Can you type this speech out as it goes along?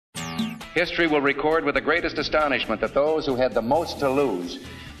History will record with the greatest astonishment that those who had the most to lose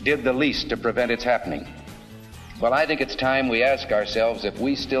did the least to prevent its happening. Well, I think it's time we ask ourselves if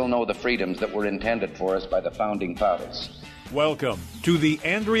we still know the freedoms that were intended for us by the founding fathers. Welcome to the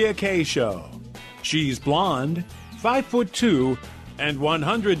Andrea Kaye Show. She's blonde, 5'2", and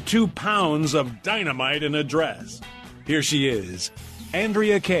 102 pounds of dynamite in a dress. Here she is,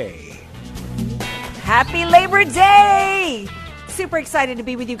 Andrea Kaye. Happy Labor Day! Super excited to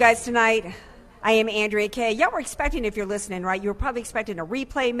be with you guys tonight. I am Andrea Kaye. Y'all were expecting, if you're listening, right? You were probably expecting a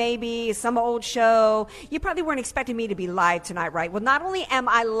replay maybe, some old show. You probably weren't expecting me to be live tonight, right? Well, not only am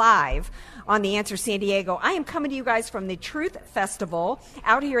I live on The Answer San Diego, I am coming to you guys from the Truth Festival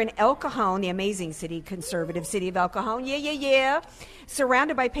out here in El Cajon, the amazing city, conservative city of El Cajon. Yeah.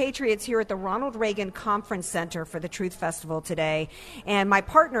 Surrounded by patriots here at the Ronald Reagan Conference Center for the Truth Festival today. And my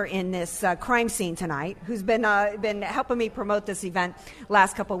partner in this crime scene tonight, who's been helping me promote this event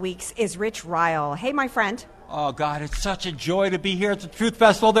last couple of weeks, is Rich Ryle. Hey, my friend. Oh, God, it's such a joy to be here at the Truth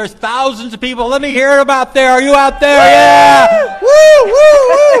Festival. There's thousands of people. Let me hear them out there. Are you out there? Yeah! Woo,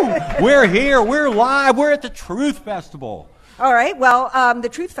 woo, woo! We're here. We're live. We're at the Truth Festival. All right. Well, the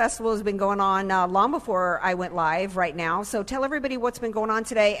Truth Festival has been going on long before I went live right now. So tell everybody what's been going on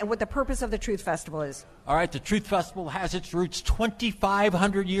today and what the purpose of the Truth Festival is. All right. The Truth Festival has its roots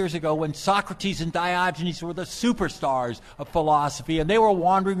 2,500 years ago when Socrates and Diogenes were the superstars of philosophy, and they were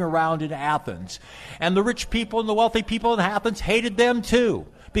wandering around in Athens. And the rich people and the wealthy people in Athens hated them too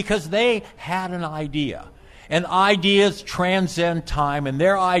because they had an idea. And ideas transcend time, and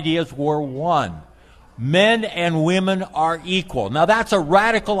their ideas were one. Men and women are equal. Now, that's a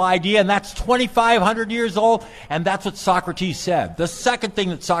radical idea, and that's 2,500 years old, and that's what Socrates said. The second thing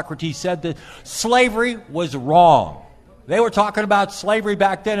that Socrates said, that slavery was wrong. They were talking about slavery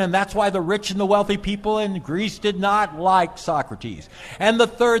back then, and that's why the rich and the wealthy people in Greece did not like Socrates. And the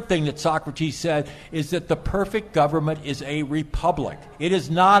third thing that Socrates said is that the perfect government is a republic. It is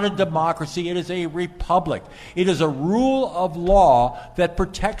not a democracy, it is a republic. It is a rule of law that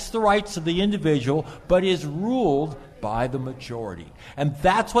protects the rights of the individual, but is ruled by the majority. And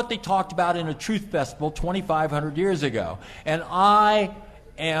that's what they talked about in a Truth Festival 2,500 years ago. And I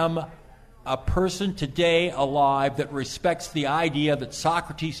am a person today alive that respects the idea that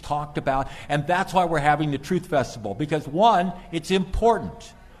Socrates talked about, and that's why we're having the Truth Festival. Because one, it's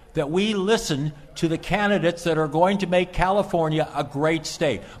important that we listen to the candidates that are going to make California a great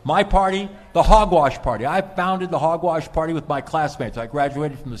state. My party, the Hogwash Party. I founded the Hogwash Party with my classmates. I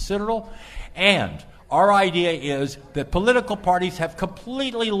graduated from the Citadel, and our idea is that political parties have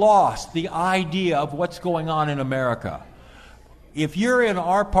completely lost the idea of what's going on in America. If you're in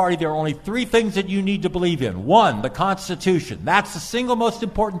our party, there are only three things that you need to believe in. One, the Constitution. That's the single most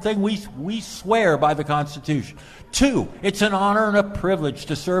important thing. We swear by the Constitution. Two, it's an honor and a privilege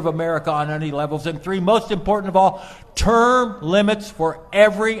to serve America on any levels. And three, most important of all, term limits for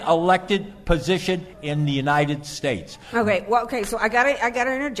every elected position in the United States. Okay, so I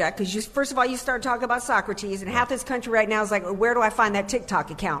gotta interject, because first of all, you start talking about Socrates, and half this country right now is like, where do I find that TikTok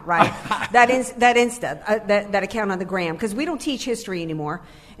account, right? that account on the gram, because we don't teach history anymore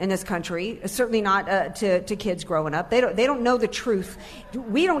in this country, certainly not to kids growing up. They don't know the truth.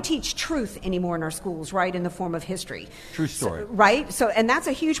 We don't teach truth anymore in our schools, right, in the form of history. True story. Right? So, and that's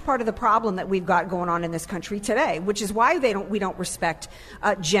a huge part of the problem that we've got going on in this country today, which is why we don't respect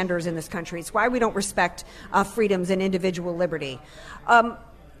genders in this country. It's why we don't respect freedoms and individual liberty.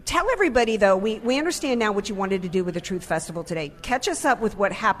 Tell everybody, though, we understand now what you wanted to do with the Truth Festival today. Catch us up with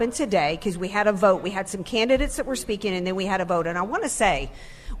what happened today, because we had a vote. We had some candidates that were speaking, and then we had a vote. And I want to say,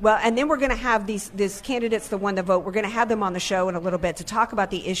 well, and then we're going to have these candidates that won the vote. We're going to have them on the show in a little bit to talk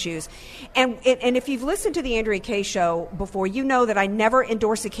about the issues. And if you've listened to the Andrea Kaye Show before, you know that I never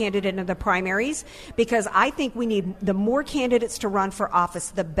endorse a candidate in the primaries, because I think we need the more candidates to run for office,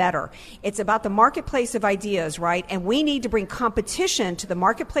 the better. It's about the marketplace of ideas, right? And we need to bring competition to the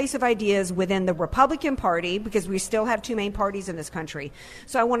marketplace of ideas within the Republican Party, because we still have two main parties in this country.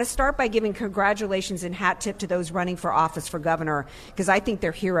 So I want to start by giving congratulations and hat tip to those running for office for governor, because I think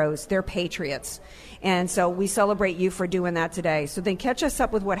they're heroes. They're patriots. And so we celebrate you for doing that today. So then catch us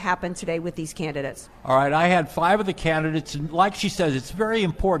up with what happened today with these candidates. All right. I had 5 of the candidates, and like she says, it's very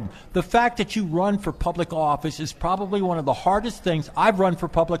important. The fact that you run for public office is probably one of the hardest things. I've run for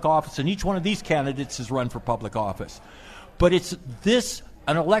public office, and each one of these candidates has run for public office. But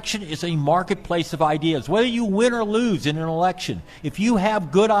an election is a marketplace of ideas. Whether you win or lose in an election, if you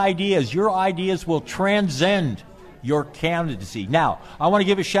have good ideas, your ideas will transcend your candidacy. Now, I want to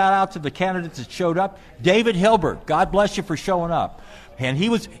give a shout out to the candidates that showed up. David Hilbert, God bless you for showing up. And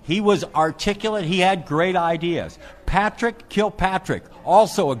he was articulate. He had great ideas. Patrick Kilpatrick,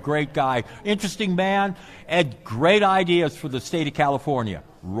 also a great guy, interesting man, had great ideas for the state of California.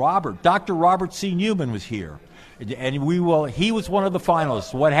 Dr. Robert C. Newman was here. And he was one of the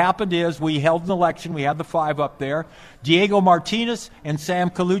finalists. What happened is we held an election. We had the 5 up there. Diego Martinez and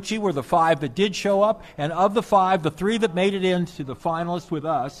Sam Colucci were the 5 that did show up. And of the 5, the 3 that made it into the finalists with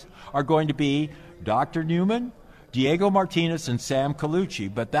us are going to be Dr. Newman, Diego Martinez, and Sam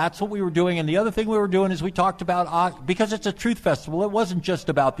Colucci. But that's what we were doing. And the other thing we were doing is we talked about, because it's a truth festival, it wasn't just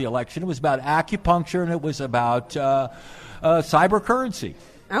about the election. It was about acupuncture, and it was about cyber currency.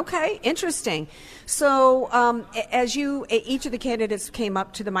 Okay, interesting. So as each of the candidates came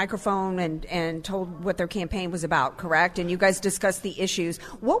up to the microphone and told what their campaign was about, correct? And you guys discussed the issues.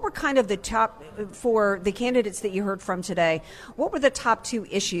 What were kind of the top, for the candidates that you heard from today, what were the top 2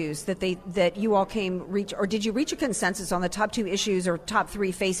 issues that you all or did you reach a consensus on the top 2 issues or top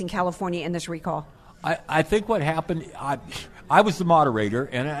 3 facing California in this recall? I think what happened, I was the moderator,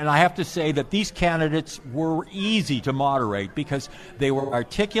 and I have to say that these candidates were easy to moderate because they were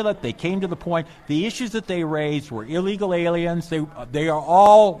articulate, they came to the point. The issues that they raised were illegal aliens. They are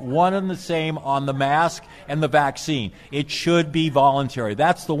all one and the same on the mask and the vaccine. It should be voluntary.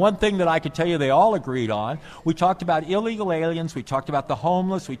 That's the one thing that I could tell you they all agreed on. We talked about illegal aliens, we talked about the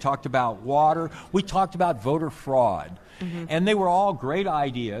homeless, we talked about water, we talked about voter fraud. Mm-hmm. And they were all great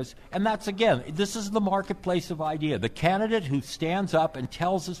ideas. And that's, again, this is the marketplace of idea. The candidate who stands up and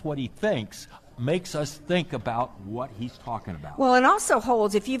tells us what he thinks makes us think about what he's talking about. Well, it also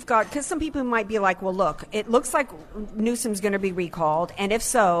holds if you've got, because some people might be like, well, look, it looks like Newsom's going to be recalled, and if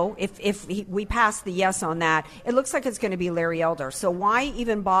so, if we pass the yes on that, it looks like it's going to be Larry Elder. So why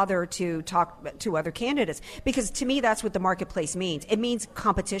even bother to talk to other candidates? Because to me, that's what the marketplace means. It means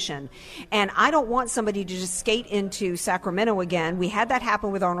competition. And I don't want somebody to just skate into Sacramento again. We had that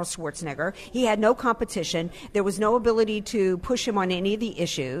happen with Arnold Schwarzenegger. He had no competition. There was no ability to push him on any of the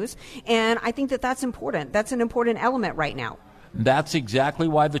issues. And I think that's important. That's an important element right now. That's exactly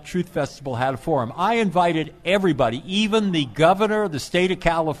why the Truth Festival had a forum. I invited everybody, even the governor of the state of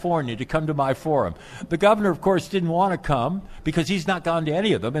California, to come to my forum. The governor, of course, didn't want to come because he's not gone to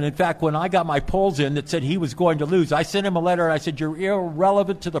any of them. And in fact, when I got my polls in that said he was going to lose, I sent him a letter and I said, you're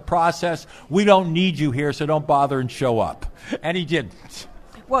irrelevant to the process. We don't need you here, so don't bother and show up. And he didn't.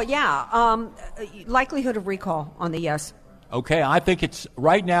 Well, yeah. Likelihood of recall on the yes. Okay, I think it's,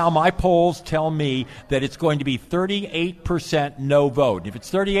 right now, my polls tell me that it's going to be 38% no vote. If it's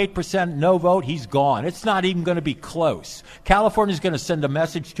 38% no vote, he's gone. It's not even going to be close. California's going to send a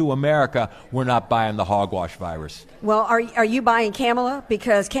message to America, we're not buying the hogwash virus. Well, are you buying Kamala?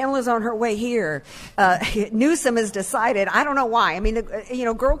 Because Kamala's on her way here. Newsom has decided, I don't know why. I mean,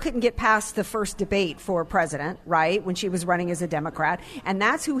 girl couldn't get past the first debate for president, right, when she was running as a Democrat. And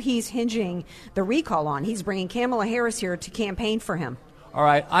that's who he's hinging the recall on. He's bringing Kamala Harris here to campaign for him. All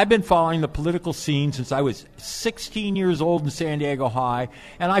right, I've been following the political scene since I was 16 years old in San Diego High,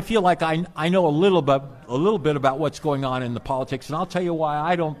 and I feel like I know a little bit about what's going on in the politics, and I'll tell you why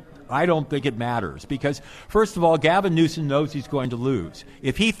I don't think it matters. Because, first of all, Gavin Newsom knows he's going to lose.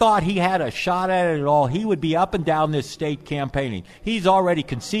 If he thought he had a shot at it at all, he would be up and down this state campaigning. He's already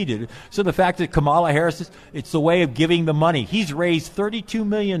conceded. So the fact that Kamala Harris, it's the way of giving the money. He's raised $32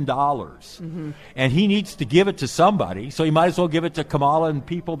 million, and he needs to give it to somebody. So he might as well give it to Kamala and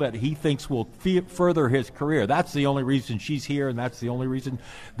people that he thinks will further his career. That's the only reason she's here, and that's the only reason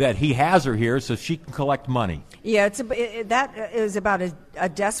that he has her here, so she can collect money. Yeah, that is about a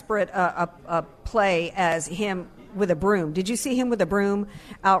desperate a play as him with a broom. Did you see him with a broom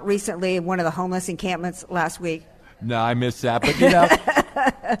out recently in one of the homeless encampments last week? No, I missed that. But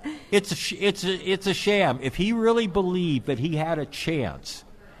it's a sham. If he really believed that he had a chance,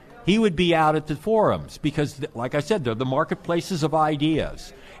 he would be out at the forums because, like I said, they're the marketplaces of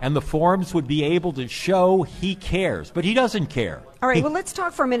ideas. And the forums would be able to show he cares, but he doesn't care. All right, well, let's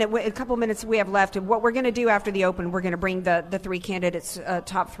talk for a minute, a couple minutes we have left. And what we're going to do after the open, we're going to bring the three candidates,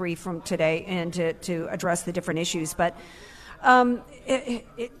 top three from today, and to address the different issues. But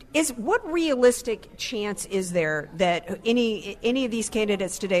what realistic chance is there that any of these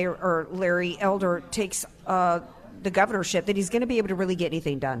candidates today or Larry Elder takes the governorship, that he's going to be able to really get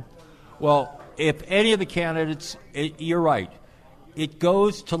anything done? Well, if any of the candidates, you're right. It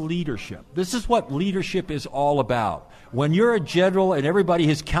goes to leadership. This is what leadership is all about. When you're a general and everybody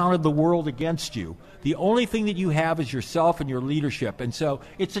has counted the world against you, the only thing that you have is yourself and your leadership. And so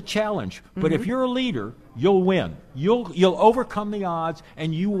it's a challenge. But if you're a leader, you'll win. You'll overcome the odds,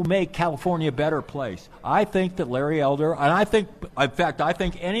 and you will make California a better place. I think that Larry Elder, and I think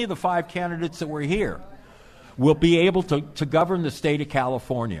any of the five candidates that were here, will be able to govern the state of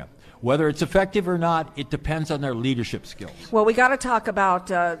California. Whether it's effective or not, it depends on their leadership skills. Well, we got to talk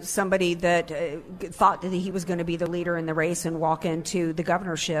about somebody that thought that he was going to be the leader in the race and walk into the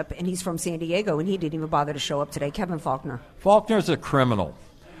governorship, and he's from San Diego, and he didn't even bother to show up today. Kevin Faulconer. Faulconer's a criminal.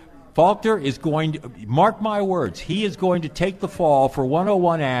 Faulconer is going to, mark my words, he is going to take the fall for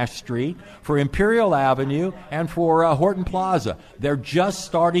 101 Ash Street, for Imperial Avenue, and for Horton Plaza. They're just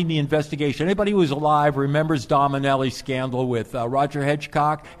starting the investigation. Anybody who was alive remembers Dominelli's scandal with Roger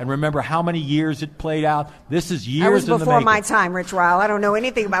Hedgecock, and remember how many years it played out. This is years in the making. I was before my time, Rich Ryle. I don't know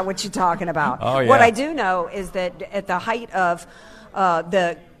anything about what you're talking about. Oh, yeah. What I do know is that at the height of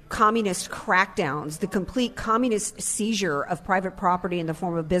the communist crackdowns, the complete communist seizure of private property in the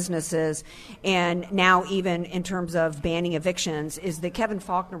form of businesses, and now even in terms of banning evictions, is that Kevin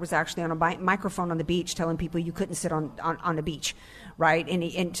Faulconer was actually on a microphone on the beach telling people you couldn't sit on the beach, right?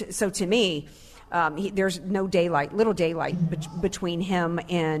 So to me, there's no little daylight between him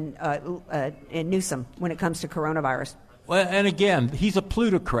and Newsom when it comes to coronavirus. Well, and again, he's a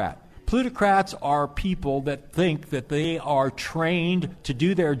plutocrat. Plutocrats are people that think that they are trained to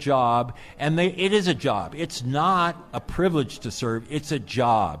do their job, and it is a job. It's not a privilege to serve. It's a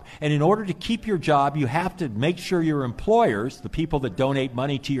job. And in order to keep your job, you have to make sure your employers, the people that donate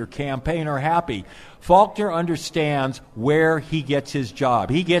money to your campaign, are happy. Faulconer understands where he gets his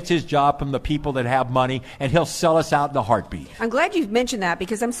job. He gets his job from the people that have money, and he'll sell us out in a heartbeat. I'm glad you mentioned that,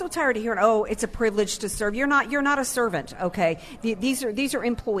 because I'm so tired of hearing, oh, it's a privilege to serve. You're not a servant, okay? These are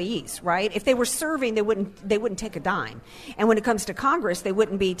employees, right? If they were serving, they wouldn't take a dime. And when it comes to Congress, they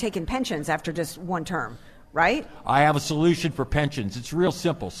wouldn't be taking pensions after just one term. Right? I have a solution for pensions. It's real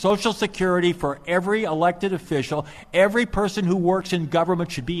simple. Social Security for every elected official. Every person who works in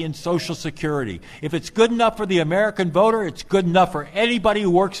government should be in Social Security. If it's good enough for the American voter, it's good enough for anybody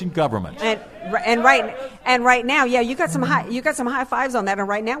who works in government. And right now, yeah, you got some high fives on that. And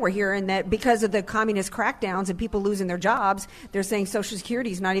right now, we're hearing that because of the communist crackdowns and people losing their jobs, they're saying Social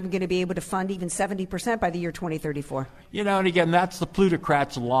Security is not even going to be able to fund even 70% by the year 2034. You know, and again, that's the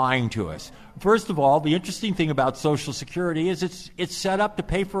plutocrats lying to us. First of all, the interesting thing about Social Security is it's set up to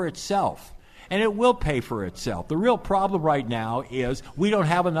pay for itself. And it will pay for itself. The real problem right now is we don't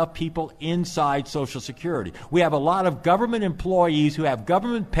have enough people inside Social Security. We have a lot of government employees who have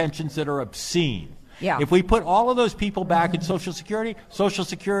government pensions that are obscene. Yeah. If we put all of those people back in Social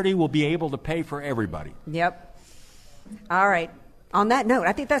Security will be able to pay for everybody. Yep. All right. On that note,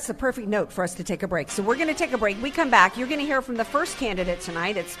 I think that's the perfect note for us to take a break. So we're going to take a break. We come back. You're going to hear from the first candidate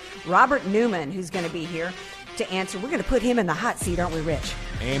tonight. It's Robert Newman who's going to be here to answer. We're going to put him in the hot seat, aren't we, Rich?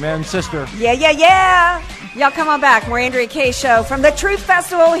 Amen, sister. Yeah. Y'all come on back. More Andrea Kaye Show from the Truth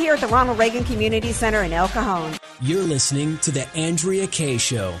Festival here at the Ronald Reagan Community Center in El Cajon. You're listening to the Andrea Kaye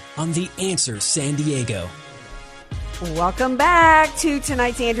Show on The Answer San Diego. Welcome back to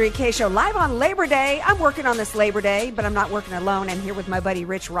tonight's Andrea Kaye Show, live on Labor Day. I'm working on this Labor Day, but I'm not working alone. I'm here with my buddy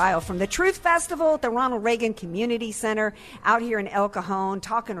Rich Ryle from the Truth Festival at the Ronald Reagan Community Center out here in El Cajon,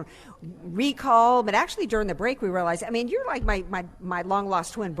 talking recall. But actually, during the break, we realized, you're like my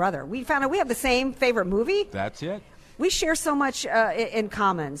long-lost twin brother. We found out we have the same favorite movie. That's it. We share so much in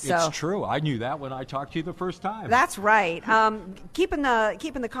common. So. It's true. I knew that when I talked to you the first time. That's right. Keeping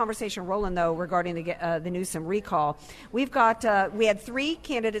the conversation rolling though regarding the Newsom recall, we had three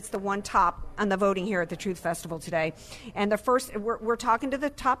candidates, the one top on the voting here at the Truth Festival today, and the first we're talking to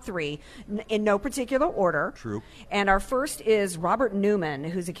the top three in no particular order. True. And our first is Robert Newman,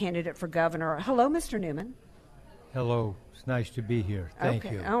 who's a candidate for governor. Hello, Mr. Newman. Hello. It's nice to be here. Thank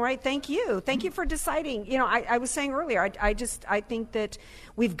you. All right. Thank you. Thank you for deciding. You know, I was saying earlier, I think that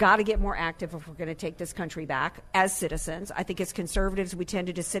we've got to get more active if we're going to take this country back as citizens. I think as conservatives, we tend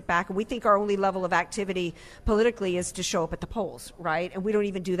to just sit back and we think our only level of activity politically is to show up at the polls, right? And we don't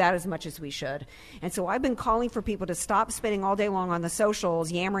even do that as much as we should. And so I've been calling for people to stop spending all day long on the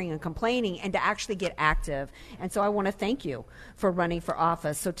socials, yammering and complaining, and to actually get active. And so I want to thank you for running for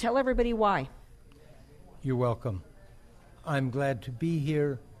office. So tell everybody why. You're welcome. I'm glad to be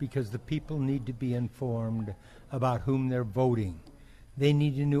here because the people need to be informed about whom they're voting. They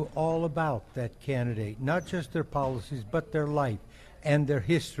need to know all about that candidate, not just their policies, but their life and their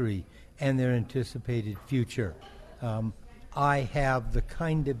history and their anticipated future. I have the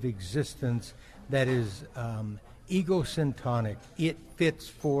kind of existence that is egocentric. It fits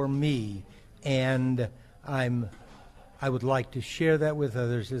for me, and I would like to share that with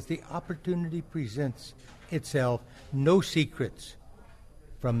others as the opportunity presents itself. No secrets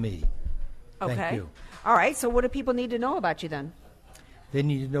from me. Okay. Thank you. All right. So what do people need to know about you then? They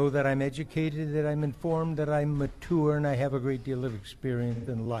need to know that I'm educated, that I'm informed, that I'm mature, and I have a great deal of experience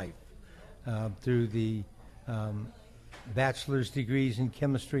in life through the bachelor's degrees in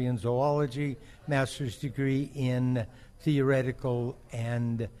chemistry and zoology, master's degree in theoretical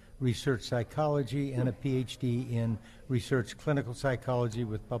and research psychology, and a PhD in research clinical psychology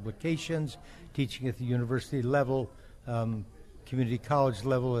with publications, teaching at the university level, community college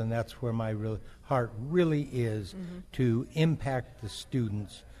level, and that's where my heart really is, to impact the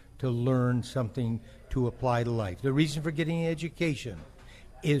students, to learn something to apply to life. The reason for getting an education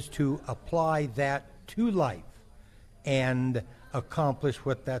is to apply that to life and accomplish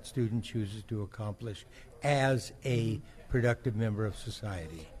what that student chooses to accomplish as a productive member of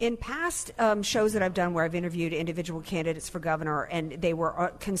society. In past shows that I've done where I've interviewed individual candidates for governor and they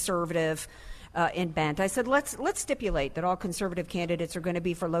were conservative in bent, I said, let's stipulate that all conservative candidates are going to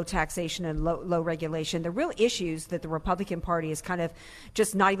be for low taxation and low regulation. The real issues that the Republican Party is kind of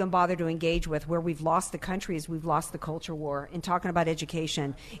just not even bothered to engage with, where we've lost the country, is we've lost the culture war. In talking about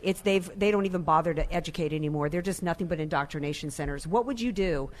education, they don't even bother to educate anymore. They're just nothing but indoctrination centers. What would you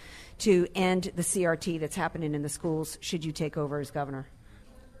do to end the CRT that's happening in the schools should you take over as governor?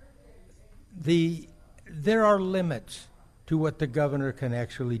 There are limits to what the governor can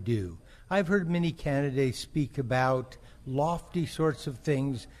actually do. I've heard many candidates speak about lofty sorts of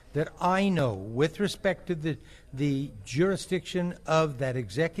things that I know, with respect to the jurisdiction of that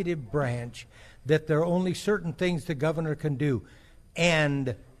executive branch, that there are only certain things the governor can do.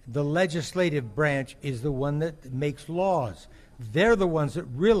 And the legislative branch is the one that makes laws. They're the ones that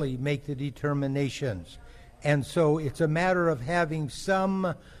really make the determinations. And so it's a matter of having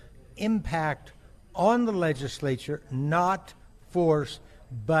some impact on the legislature, not force,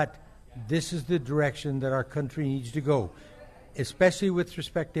 but this is the direction that our country needs to go, especially with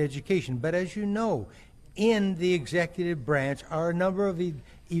respect to education. But as you know, in the executive branch are a number of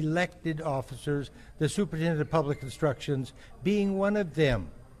elected officers, the superintendent of public instructions being one of them.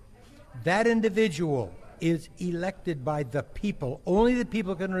 That individual is elected by the people. Only the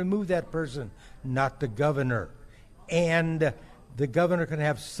people can remove that person, not the governor. And the governor can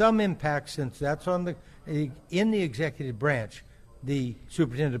have some impact, since that's in the executive branch. The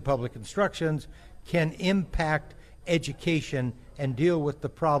superintendent of public instructions can impact education and deal with the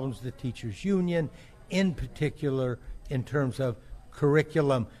problems of the teachers' union, in particular in terms of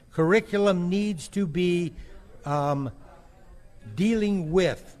curriculum. Curriculum needs to be dealing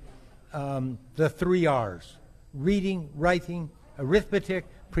with the 3 R's: reading, writing, arithmetic,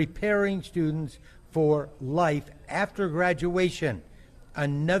 preparing students for life after graduation.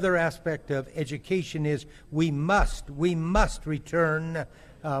 Another aspect of education is we must return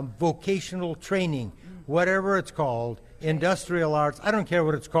vocational training, whatever it's called, industrial arts, I don't care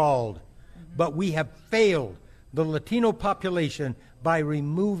what it's called. But we have failed the Latino population by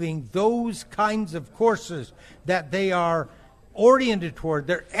removing those kinds of courses that they are oriented toward,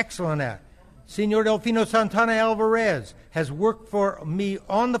 they're excellent at. Senor Delfino Santana Alvarez has worked for me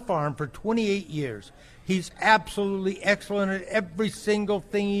on the farm for 28 years. He's absolutely excellent at every single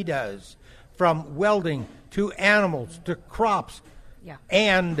thing he does, from welding to animals to crops. Yeah.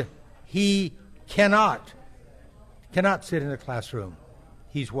 And he cannot sit in a classroom.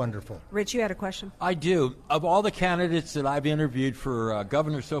 He's wonderful. Rich, you had a question? I do. Of all the candidates that I've interviewed for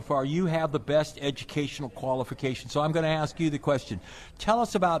governor so far, you have the best educational qualifications. So I'm going to ask you the question. Tell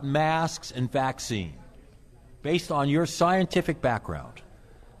us about masks and vaccine, based on your scientific background.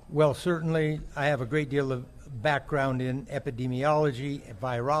 Well, certainly I have a great deal of background in epidemiology,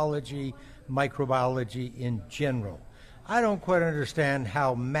 virology, microbiology in general. I don't quite understand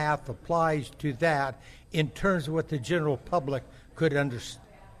how math applies to that in terms of what the general public could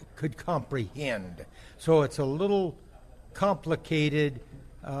comprehend. So it's a little complicated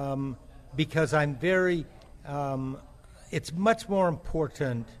because I'm very, it's much more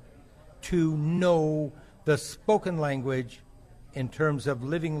important to know the spoken language in terms of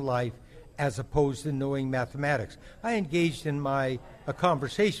living life as opposed to knowing mathematics. I engaged in a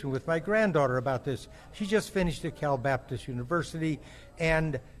conversation with my granddaughter about this. She just finished at Cal Baptist University,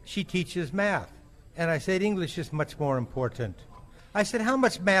 and she teaches math. And I said, English is much more important. I said, how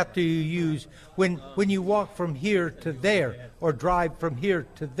much math do you use when you walk from here to there or drive from here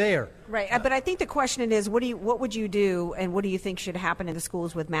to there? Right, but I think the question is, what would you do, and what do you think should happen in the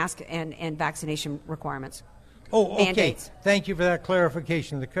schools with mask and vaccination requirements? Oh, okay. Mandates. Thank you for that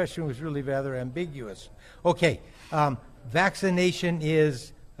clarification. The question was really rather ambiguous. Okay, vaccination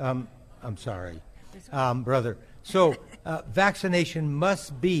is, I'm sorry, brother. So vaccination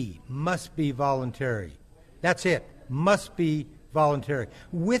must be voluntary. That's it, must be voluntary.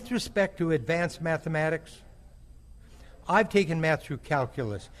 With respect to advanced mathematics, I've taken math through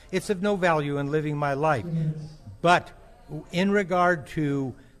calculus. It's of no value in living my life. But in regard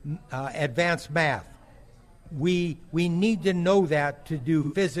to advanced math, We need to know that to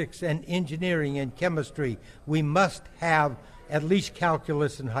do physics and engineering and chemistry. We must have at least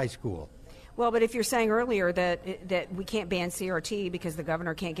calculus in high school. Well, but if you're saying earlier that we can't ban CRT because the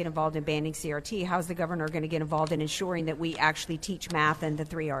governor can't get involved in banning CRT, how's the governor going to get involved in ensuring that we actually teach math and the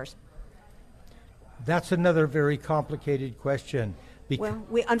 3 R's? That's another very complicated question. Well,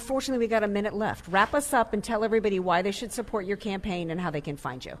 unfortunately, we got a minute left. Wrap us up and tell everybody why they should support your campaign and how they can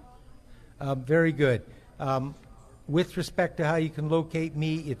find you. Very good. With respect to how you can locate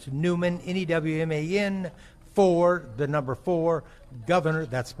me, it's Newman, N-E-W-M-A-N, 4, governor,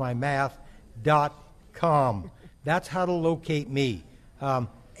 that's my math, .com. That's how to locate me.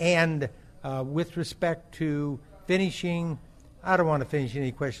 And with respect to finishing, I don't want to finish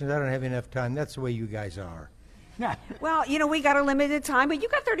any questions. I don't have enough time. That's the way you guys are. Well, we got a limited time, but you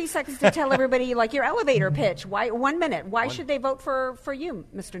got 30 seconds to tell everybody, like your elevator pitch. Why 1 minute? Why should they vote for you,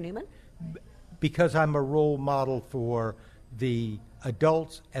 Mr. Newman? Because I'm a role model for the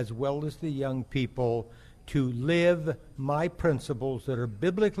adults as well as the young people to live my principles that are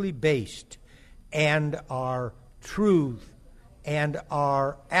biblically based and are truth and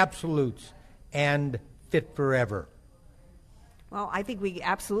are absolutes and fit forever. Well, I think we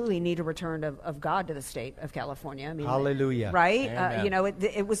absolutely need a return of God to the state of California. I mean, hallelujah. Right?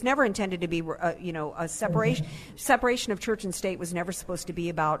 It was never intended to be, a separation of church and state was never supposed to be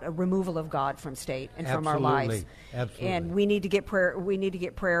about a removal of God from state and from our lives. Absolutely. And we need to get prayer. We need to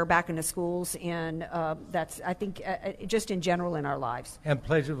get prayer back into schools, and that's, I think, just in general in our lives. And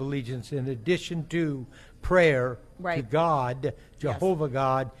Pledge of Allegiance, in addition to prayer to God, Jehovah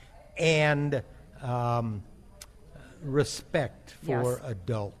God, and respect for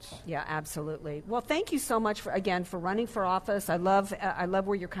adults. Yeah, absolutely. Well, thank you so much for running for office. I love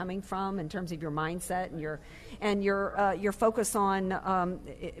where you're coming from in terms of your mindset and your focus on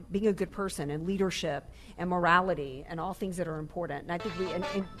being a good person and leadership and morality and all things that are important. And I think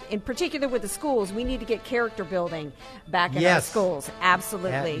in particular with the schools, we need to get character building back in our schools.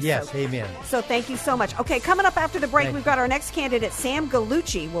 Absolutely. Amen. So thank you so much. Okay, coming up after the break, we've got our next candidate, Sam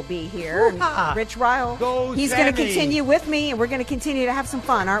Gallucci, will be here. And Rich Ryle. He's going to continue with me, and we're going to continue to have some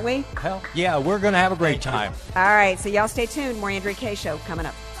fun, aren't we? Hell, yeah, we're going to have a great time. All right, so y'all stay tuned. More Andrea Kaye Show coming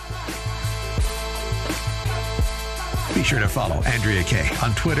up. Be sure to follow Andrea Kaye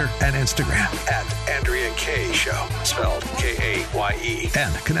on Twitter and Instagram at Andrea Kaye Show, spelled K-A-Y-E,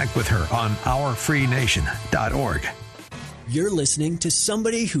 and connect with her on OurFreeNation.org. You're listening to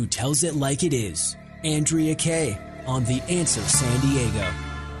somebody who tells it like it is. Andrea Kaye on The Answer San Diego.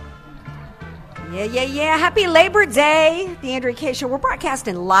 Yeah. Happy Labor Day. The Andrea Kaye Show. We're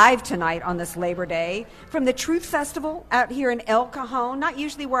broadcasting live tonight on this Labor Day from the Truth Festival out here in El Cajon. Not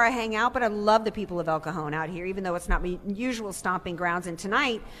usually where I hang out, but I love the people of El Cajon out here, even though it's not my usual stomping grounds. And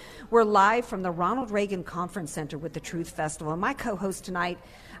tonight, we're live from the Ronald Reagan Conference Center with the Truth Festival. And my co-host tonight,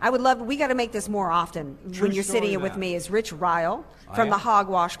 we got to make this more often when you're sitting here with me, is Rich Ryle from the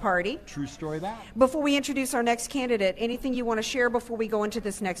Hogwash Party. True story that. Before we introduce our next candidate, anything you want to share before we go into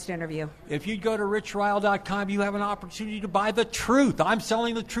this next interview? If you go to richryle.com, you have an opportunity to buy the truth. I'm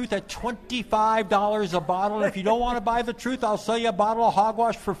selling the truth at $25 a bottle. If you don't want to buy the truth, I'll sell you a bottle of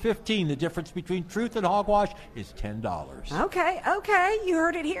hogwash for $15. The difference between truth and hogwash is $10. Okay. You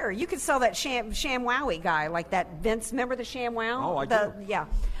heard it here. You could sell that ShamWowie guy, like that Vince. Remember the ShamWow? Oh, I do. Yeah.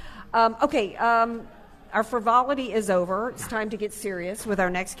 Our frivolity is over. It's time to get serious with our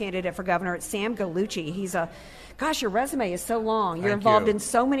next candidate for governor. It's Sam Gallucci. Your resume is so long. You're involved in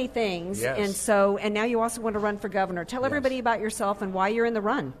so many things. Yes. And now you also want to run for governor. Tell everybody about yourself and why you're in the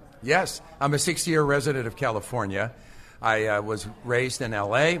run. Yes. I'm a 60-year resident of California. I was raised in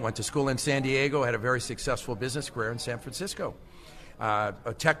L.A., went to school in San Diego, had a very successful business career in San Francisco.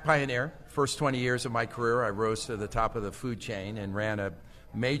 A tech pioneer. First 20 years of my career, I rose to the top of the food chain and ran a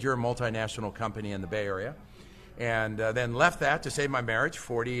major multinational company in the Bay Area, and then left that to save my marriage.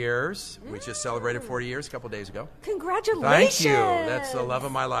 40 years. We just celebrated 40 years a couple days ago. Congratulations. Thank you. That's the love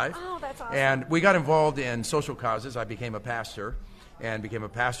of my life. Oh, that's awesome. And we got involved in social causes. I became a pastor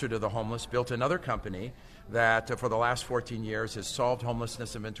to the homeless, built another company that for the last 14 years has solved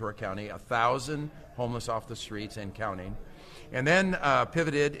homelessness in Ventura County, 1,000 homeless off the streets and counting. And then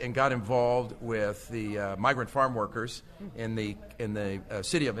pivoted and got involved with the migrant farm workers in the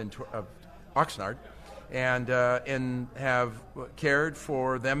city of Oxnard, and have cared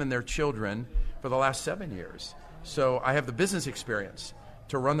for them and their children for the last 7 years. So I have the business experience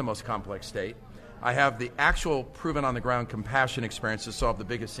to run the most complex state. I have the actual proven on the ground compassion experience to solve the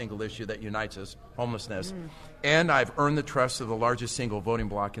biggest single issue that unites us, homelessness. And I've earned the trust of the largest single voting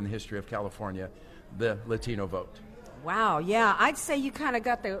bloc in the history of California, the Latino vote. Wow, yeah. I'd say you kind of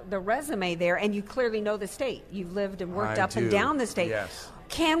got the resume there, and you clearly know the state. You've lived and worked up and down the state. Yes.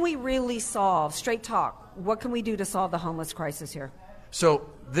 Can we really solve, straight talk, what can we do to solve the homeless crisis here? So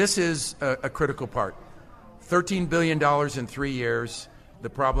this is a critical part. $13 billion in 3 years. The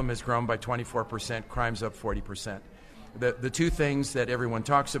problem has grown by 24%, crime's up 40%. The two things that everyone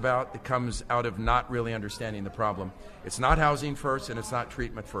talks about, it comes out of not really understanding the problem. It's not housing first and it's not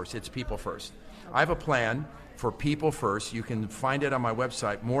treatment first, it's people first. I have a plan for people first. You can find it on my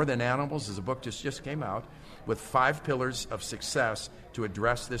website. More Than Animals is a book just came out with 5 pillars of success to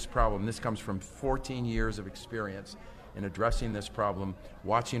address this problem. This comes from 14 years of experience in addressing this problem,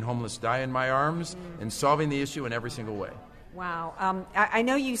 watching homeless die in my arms, and solving the issue in every single way. Wow. I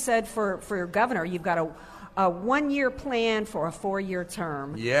know you said for your governor, you've got a 1-year plan for a 4-year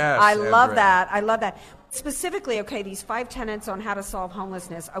term. Yes, I love Andrea. that. I love that. Specifically, okay, these 5 tenets on how to solve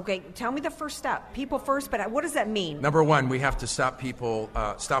homelessness. Okay, tell me the first step. People first, but what does that mean? Number one, we have to stop people,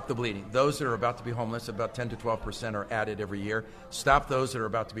 stop the bleeding. Those that are about to be homeless, about 10 to 12% are added every year. Stop those that are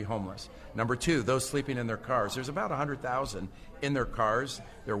about to be homeless. Number two, those sleeping in their cars. There's about 100,000 in their cars.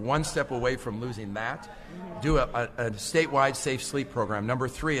 They're one step away from losing that. Do a statewide safe sleep program. Number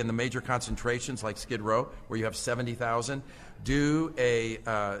three, in the major concentrations like Skid Row, where you have 70,000, do a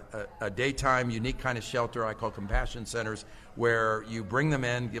daytime unique kind of shelter I call compassion centers, where you bring them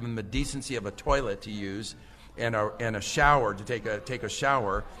in, give them the decency of a toilet to use, and a shower to take a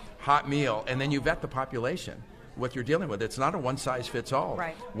shower, hot meal, and then you vet the population. What you're dealing with. It's not a one-size-fits-all.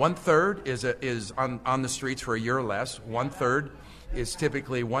 Right. 1/3 is on the streets for a year or less. 1/3 is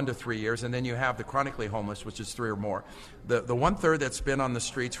typically 1 to 3 years, and then you have the chronically homeless, which is 3 or more. The 1/3 that's been on the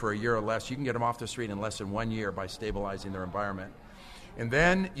streets for a year or less, you can get them off the street in less than 1 year by stabilizing their environment. And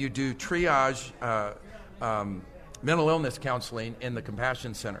then you do triage mental illness counseling in the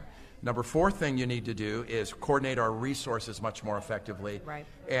Compassion Center. Number 4 thing you need to do is coordinate our resources much more effectively, right,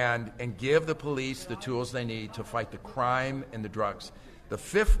 and give the police the tools they need to fight the crime and the drugs. The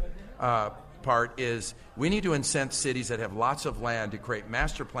 5th part is we need to incent cities that have lots of land to create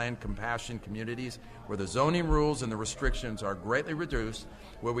master plan compassion communities where the zoning rules and the restrictions are greatly reduced,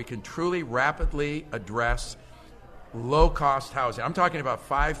 where we can truly rapidly address low-cost housing. I'm talking about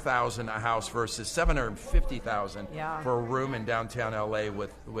 $5,000 a house versus $750,000 for a room in downtown LA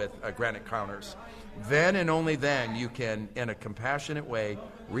with granite counters. Then and only then you can, in a compassionate way,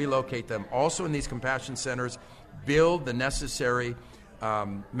 relocate them. Also in these compassion centers, build the necessary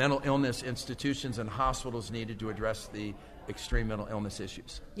mental illness institutions and hospitals needed to address the extreme mental illness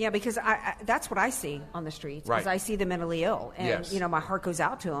issues. Yeah, because that's what I see on the streets. Right. Is I see the mentally ill, and yes, my heart goes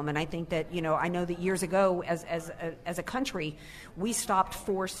out to them. And I think that I know that years ago, as a country, we stopped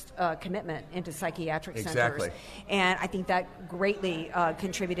forced commitment into psychiatric exactly. centers, and I think that greatly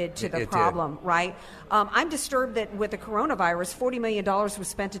contributed to the It problem. did. Right? I'm disturbed that with the coronavirus, $40 million was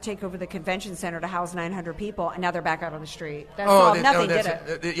spent to take over the convention center to house 900 people, and now they're back out on the street. That solved nothing, did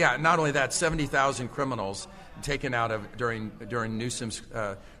it? Yeah, not only that, 70,000 criminals taken out of during Newsom's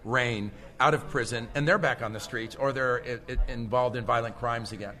reign out of prison, and they're back on the streets, or they're involved in violent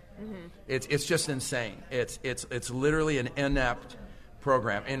crimes again. Mm-hmm. It's just insane. It's literally an inept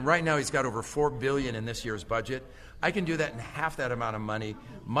program. And right now he's got over $4 billion in this year's budget. I can do that in half that amount of money,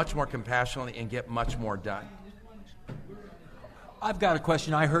 much more compassionately, and get much more done. I've got a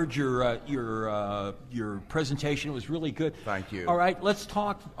question. I heard your presentation. It was really good. Thank you. All right, let's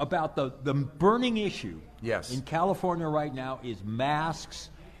talk about the burning issue. Yes. In California right now is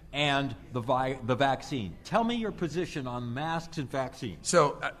masks and the vaccine. Tell me your position on masks and vaccines.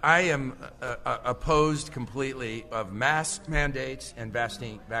 So I am opposed completely of mask mandates and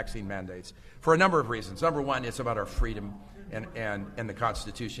vaccine mandates for a number of reasons. Number one, it's about our freedom and the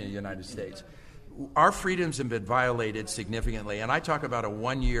Constitution of the United States. Our freedoms have been violated significantly, and I talk about a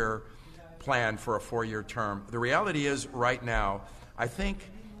 1-year plan for a 4-year term. The reality is right now, I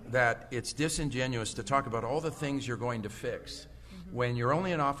think that it's disingenuous to talk about all the things you're going to fix. When you're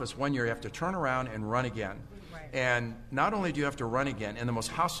only in office 1 year, you have to turn around and run again. Right. And not only do you have to run again in the most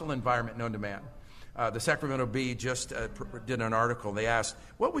hostile environment known to man. The Sacramento Bee just did an article. They asked,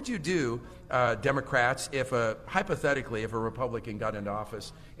 what would you do, Democrats, hypothetically, if a Republican got into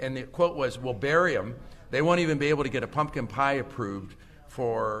office? And the quote was, we'll bury them. They won't even be able to get a pumpkin pie approved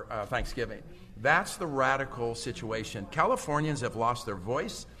for Thanksgiving. That's the radical situation. Californians have lost their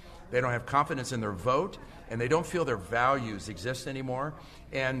voice. They don't have confidence in their vote, and they don't feel their values exist anymore.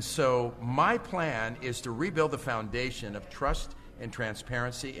 And so my plan is to rebuild the foundation of trust and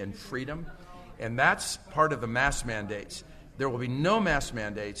transparency and freedom. And that's part of the mask mandates. There will be no mask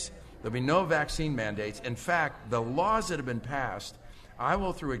mandates. There will be no vaccine mandates. In fact, the laws that have been passed I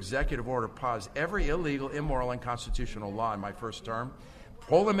will, through executive order, pause every illegal, immoral, and unconstitutional law in my first term,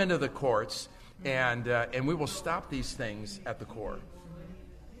 pull them into the courts, and we will stop these things at the core.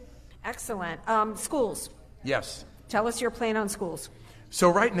 Excellent. Schools. Yes. Tell us your plan on schools. So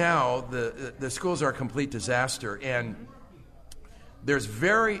right now, the schools are a complete disaster, and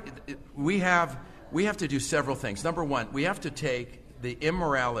we have to do several things. Number one, we have to take the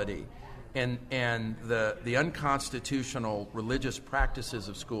immorality and the unconstitutional religious practices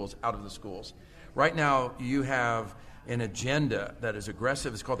of schools out of the schools. Right now, you have an agenda that is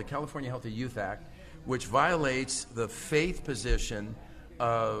aggressive. It's called the California Healthy Youth Act, which violates the faith position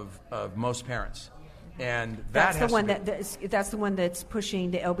of most parents. And that's the one that's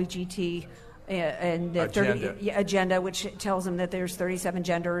pushing the LBGT and the agenda, which tells them that there's 37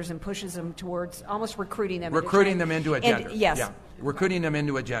 genders and pushes them towards almost recruiting them into a gender. Yes. Yeah. Recruiting them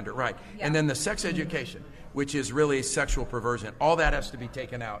into a gender, right. Yeah. And then the sex education, which is really sexual perversion, all that has to be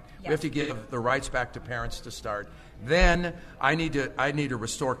taken out. Yes. We have to give the rights back to parents to start. Then I need to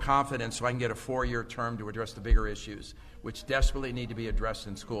restore confidence so I can get a 4-year term to address the bigger issues, which desperately need to be addressed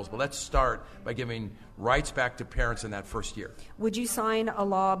in schools. But let's start by giving rights back to parents in that first year. Would you sign a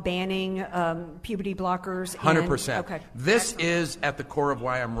law banning puberty blockers? 100%. Okay. This is at the core of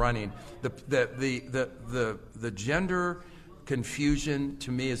why I'm running. The gender confusion,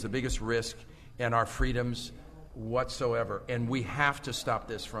 to me, is the biggest risk in our freedoms whatsoever. And we have to stop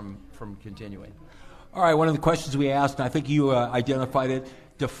this from continuing. All right, one of the questions we asked, and I think you identified it,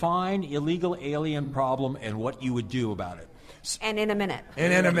 define illegal alien problem and what you would do about it. And in a minute.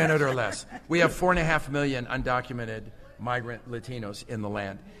 And in a minute or less. We have 4.5 million undocumented migrant Latinos in the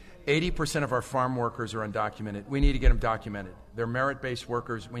land. 80% of our farm workers are undocumented. We need to get them documented. They're merit-based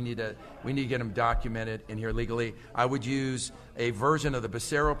workers. We need to get them documented in here legally. I would use a version of the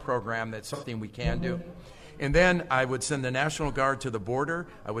Becerra program. That's something we can do. And then I would send the National Guard to the border.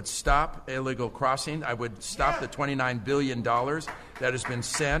 I would stop illegal crossing. I would stop the $29 billion that has been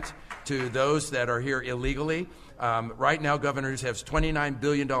sent to those that are here illegally. Right now, governors have $29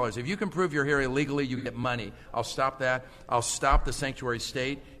 billion. If you can prove you're here illegally, you get money. I'll stop that. I'll stop the sanctuary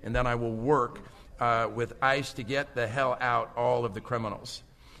state, and then I will work with ICE to get the hell out all of the criminals.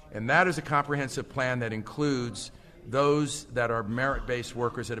 And that is a comprehensive plan that includes those that are merit-based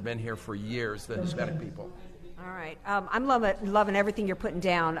workers that have been here for years, the Hispanic people. All right. I'm loving everything you're putting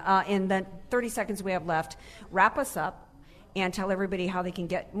down. In the 30 seconds we have left, wrap us up and tell everybody how they can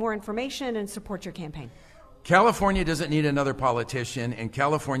get more information and support your campaign. California doesn't need another politician, and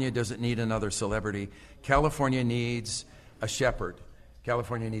California doesn't need another celebrity. California needs a shepherd.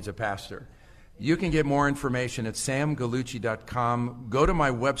 California needs a pastor. You can get more information at samgallucci.com. Go to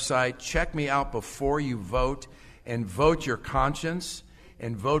my website, check me out before you vote, and vote your conscience,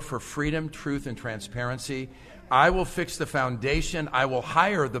 and vote for freedom, truth, and transparency. I will fix the foundation. I will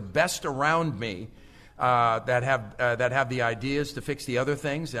hire the best around me that have the ideas to fix the other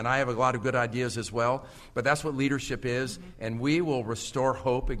things, and I have a lot of good ideas as well. But that's what leadership is, and we will restore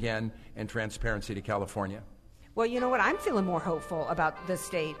hope again and transparency to California. Well, you know what? I'm feeling more hopeful about the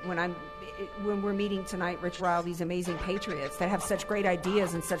state when we're meeting tonight, Rich Ryle, these amazing patriots that have such great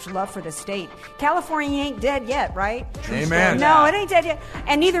ideas and such love for the state. California ain't dead yet, right? Amen. No, it ain't dead yet.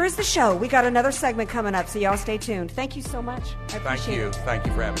 And neither is the show. We got another segment coming up, so y'all stay tuned. Thank you so much. I appreciate it. Thank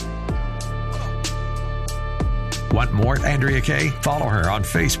you for having me. Want more Andrea Kaye? Follow her on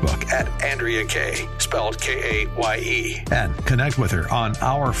Facebook at Andrea Kaye, spelled Kaye, and connect with her on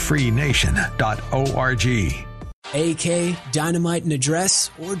ourfreenation.org. AK, Dynamite and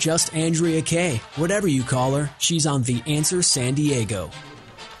Address, or just Andrea Kaye. Whatever you call her, she's on The Answer San Diego.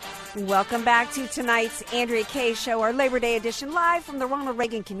 Welcome back to tonight's Andrea Kaye Show, our Labor Day edition, live from the Ronald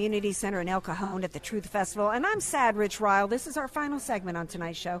Reagan Community Center in El Cajon at the Truth Festival. And I'm sad, Rich Ryle. This is our final segment on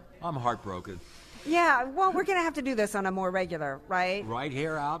tonight's show. I'm heartbroken. Yeah, well, we're going to have to do this on a more regular, right? Right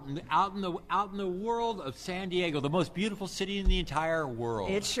here, out in the world of San Diego, the most beautiful city in the entire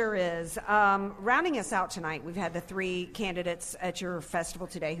world. It sure is. Rounding us out tonight, we've had the 3 candidates at your festival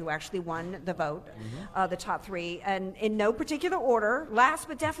today who actually won the vote, the top 3, and in no particular order, last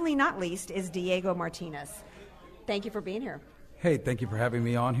but definitely not least, is Diego Martinez. Thank you for being here. Hey, thank you for having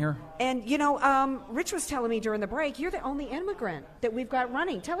me on here. And, Rich was telling me during the break, you're the only immigrant that we've got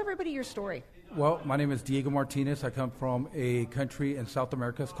running. Tell everybody your story. Well, my name is Diego Martinez. I come from a country in South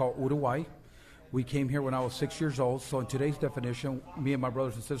America. It's called Uruguay. We came here when I was 6 years old. So in today's definition, me and my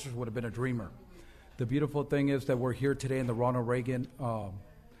brothers and sisters would have been a dreamer. The beautiful thing is that we're here today in the Ronald Reagan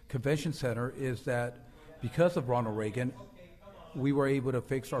Convention Center is that because of Ronald Reagan, we were able to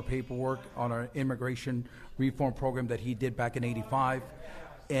fix our paperwork on our immigration reform program that he did back in '85.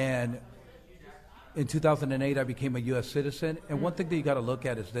 And In 2008, I became a U.S. citizen. And one thing that you got to look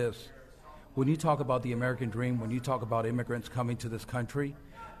at is this. When you talk about the American dream, when you talk about immigrants coming to this country,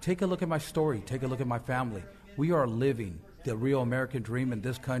 take a look at my story. Take a look at my family. We are living the real American dream in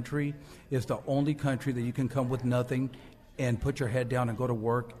this country. Is the only country that you can come with nothing and put your head down and go to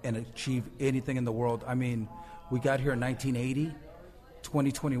work and achieve anything in the world. I mean, we got here in 1980.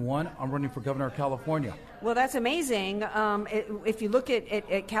 2021, I'm running for governor of California. Well, that's amazing. If you look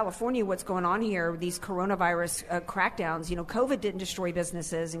at California, what's going on here, these coronavirus crackdowns, COVID didn't destroy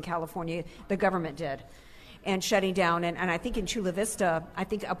businesses in California. The government did. And shutting down. And I think in Chula Vista, I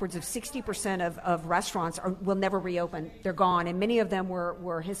think upwards of 60% of restaurants will never reopen. They're gone. And many of them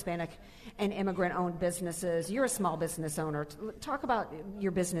were Hispanic and immigrant-owned businesses. You're a small business owner. Talk about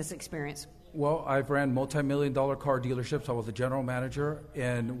your business experience. Well, I've ran multi-million-dollar car dealerships. I was a general manager,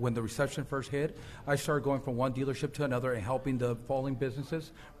 and when the recession first hit, I started going from one dealership to another and helping the falling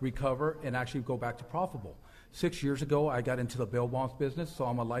businesses recover and actually go back to profitable. 6 years ago, I got into the bail bonds business, so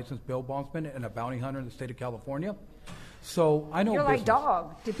I'm a licensed bail bondsman and a bounty hunter in the state of California. So I know You're business. like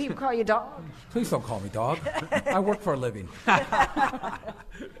dog. Do people call you dog? Please don't call me dog. I work for a living.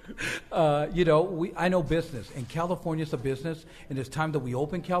 I know business, and California's a business, and it's time that we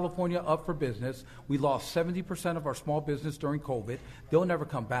open California up for business. We lost 70% of our small business during COVID. They'll never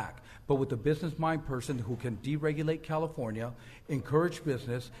come back. But with a business mind person who can deregulate California, encourage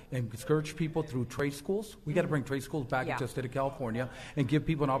business, and encourage people through trade schools, we got to bring trade schools back into the state of California and give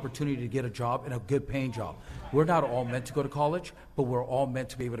people an opportunity to get a job and a good paying job. We're not all meant to go to college, but we're all meant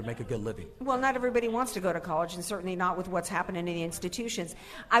to be able to make a good living. Well, not everybody wants to go to college, and certainly not with what's happening in the institutions.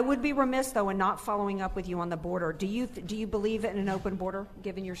 I would be remiss, though, in not following up with you on the border. Do you believe in an open border,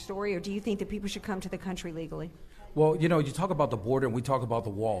 given your story, or do you think that people should come to the country legally? Well, you talk about the border and we talk about the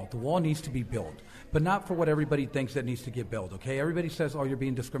wall. The wall needs to be built, but not for what everybody thinks that needs to get built, okay? Everybody says, you're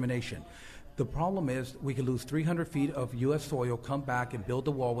being discrimination. The problem is we could lose 300 feet of U.S. soil, come back and build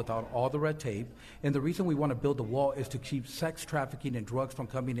the wall without all the red tape. And the reason we want to build the wall is to keep sex trafficking and drugs from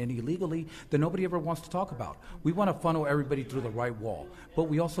coming in illegally that nobody ever wants to talk about. We want to funnel everybody through the right wall. But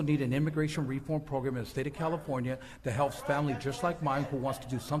we also need an immigration reform program in the state of California that helps families just like mine who wants to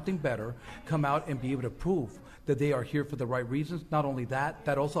do something better come out and be able to prove that they are here for the right reasons. Not only that,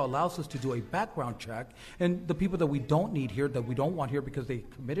 that also allows us to do a background check. And the people that we don't need here, that we don't want here because they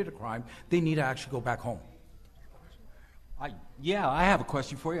committed a crime, they need to actually go back home. I have a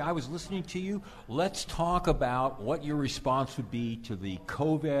question for you. I was listening to you. Let's talk about what your response would be to the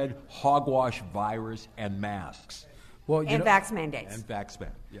COVID, hogwash virus, and masks. Well, and vax mandates. And vax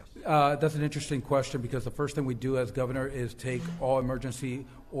mandates, yes. That's an interesting question because the first thing we do as governor is take all emergency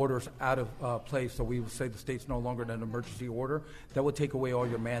orders out of place. So we would say the state's no longer in an emergency order. That would take away all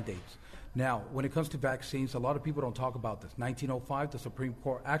your mandates. Now, when it comes to vaccines, a lot of people don't talk about this. 1905, the Supreme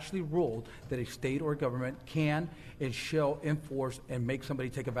Court actually ruled that a state or government can and shall enforce and make somebody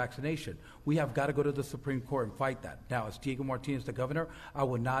take a vaccination. We have got to go to the Supreme Court and fight that. Now, as Diego Martinez, the governor, I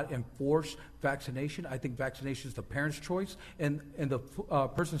would not enforce vaccination. I think vaccination is the parent's choice and the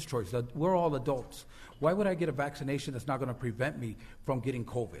person's choice. We're all adults. Why would I get a vaccination that's not going to prevent me from getting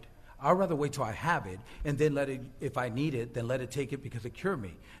COVID? I'd rather wait till I have it and then let it, if I need it, then let it take it because it cured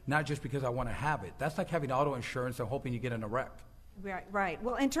me, not just because I want to have it. That's like having auto insurance and hoping you get in a wreck. Right.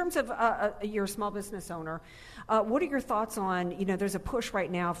 Well, in terms of you're a small business owner, what are your thoughts on, there's a push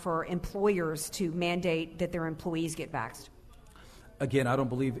right now for employers to mandate that their employees get vaxxed? Again, I don't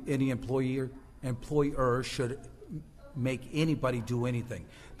believe any employer should make anybody do anything.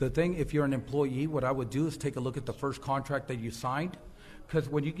 The thing, if you're an employee, what I would do is take a look at the first contract that you signed. Because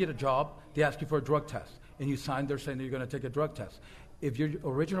when you get a job, they ask you for a drug test, and you sign there saying that you're going to take a drug test. If your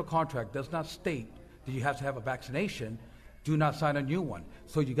original contract does not state that you have to have a vaccination, do not sign a new one.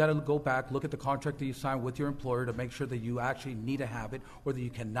 So you got to go back, look at the contract that you signed with your employer to make sure that you actually need to have it or that you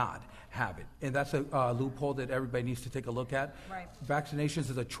cannot have it. And that's a loophole that everybody needs to take a look at. Right. Vaccinations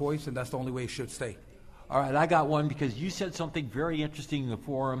is a choice, and that's the only way it should stay. All right, I got one because you said something very interesting in the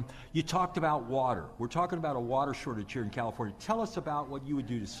forum. You talked about water. We're talking about a water shortage here in California. Tell us about what you would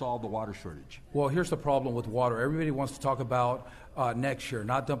do to solve the water shortage. Well, here's the problem with water. Everybody wants to talk about next year,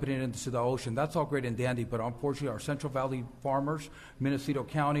 not dumping it into the ocean. That's all great and dandy, but unfortunately our Central Valley farmers, Mendocino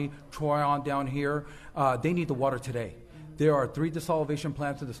County, Troy on down here, they need the water today. There are 3 desalination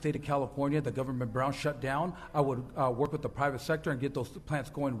plants in the state of California that Governor Brown shut down. I would work with the private sector and get those plants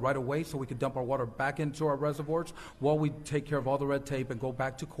going right away so we could dump our water back into our reservoirs while we take care of all the red tape and go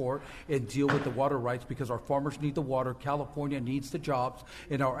back to court and deal with the water rights, because our farmers need the water, California needs the jobs,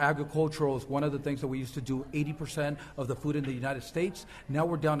 and our agricultural is one of the things that we used to do 80% of the food in the United States. Now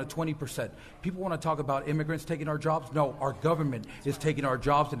we're down to 20%. People want to talk about immigrants taking our jobs. No, our government is taking our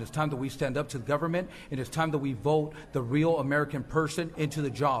jobs, and it's time that we stand up to the government, and it's time that we vote the real American person into the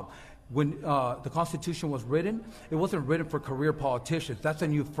job. When the Constitution was written, it wasn't written for career politicians. That's a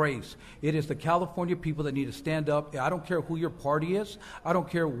new phrase. It is the California people that need to stand up. I don't care who your party is. I don't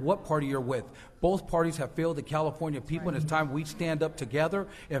care what party you're with. Both parties have failed the California people, and it's time we stand up together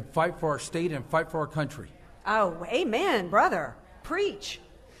and fight for our state and fight for our country. Oh, amen, brother. Preach.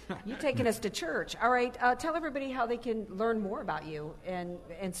 You're taking us to church. All right, tell everybody how they can learn more about you and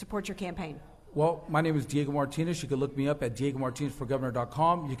support your campaign. Well, my name is Diego Martinez. You can look me up at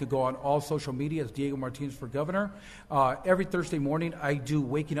DiegoMartinezForGovernor.com. You can go on all social media as Diego Martinez for Governor. Every Thursday morning, I do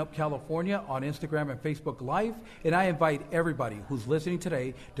Waking Up California on Instagram and Facebook Live, and I invite everybody who's listening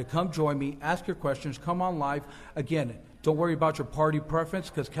today to come join me, ask your questions, come on live. Again, don't worry about your party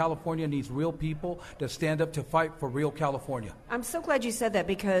preference, because California needs real people that stand up to fight for real California. I'm so glad you said that,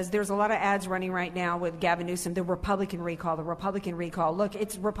 because there's a lot of ads running right now with Gavin Newsom, the Republican recall. Look,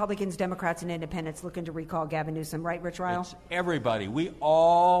 it's Republicans, Democrats, and independents looking to recall Gavin Newsom. Right, Rich Ryle? It's everybody. We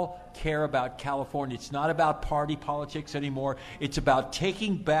all care about California. It's not about party politics anymore. It's about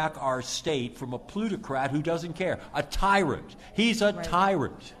taking back our state from a plutocrat who doesn't care, a tyrant. He's a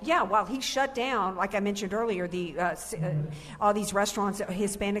tyrant. Yeah, well, he shut down, like I mentioned earlier, all these restaurants,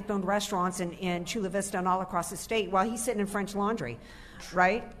 Hispanic-owned restaurants in Chula Vista and all across the state, while he's sitting in French Laundry,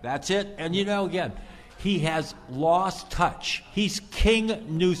 right? That's it. And again, he has lost touch. He's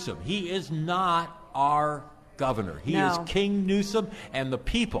King Newsom. He is not our governor. He is King Newsom, and the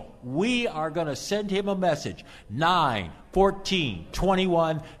people, we are going to send him a message.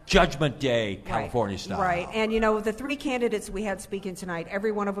 9/14/21, Judgment Day, California style. Right. And, the 3 candidates we had speaking tonight,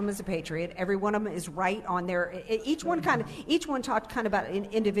 every one of them is a patriot. Every one of them is right on their, each one talked kind of about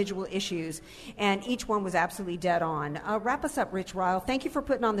individual issues, and each one was absolutely dead on. Wrap us up, Rich Ryle. Thank you for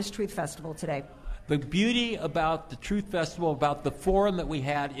putting on this Truth Festival today. The beauty about the Truth Festival, about the forum that we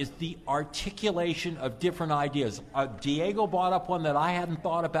had, is the articulation of different ideas. Diego brought up one that I hadn't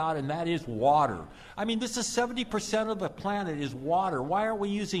thought about, and that is water. I mean, this is 70% of the planet is water. Why aren't we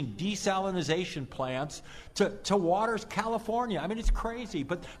using desalination plants to water California? I mean, it's crazy,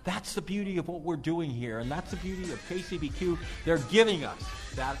 but that's the beauty of what we're doing here, and that's the beauty of KCBQ. They're giving us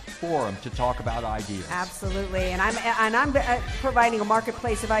that forum to talk about ideas. Absolutely, and I'm providing a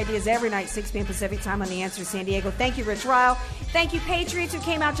marketplace of ideas every night, 6 p.m. Pacific time on The Answer San Diego. Thank you, Rich Ryle. Thank you, Patriots, who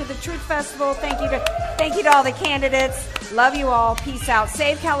came out to the Truth Festival. Thank you to all the candidates. Love you all. Peace out.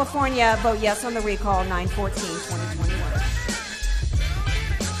 Save California. Vote yes on the recall. 9/14/2021.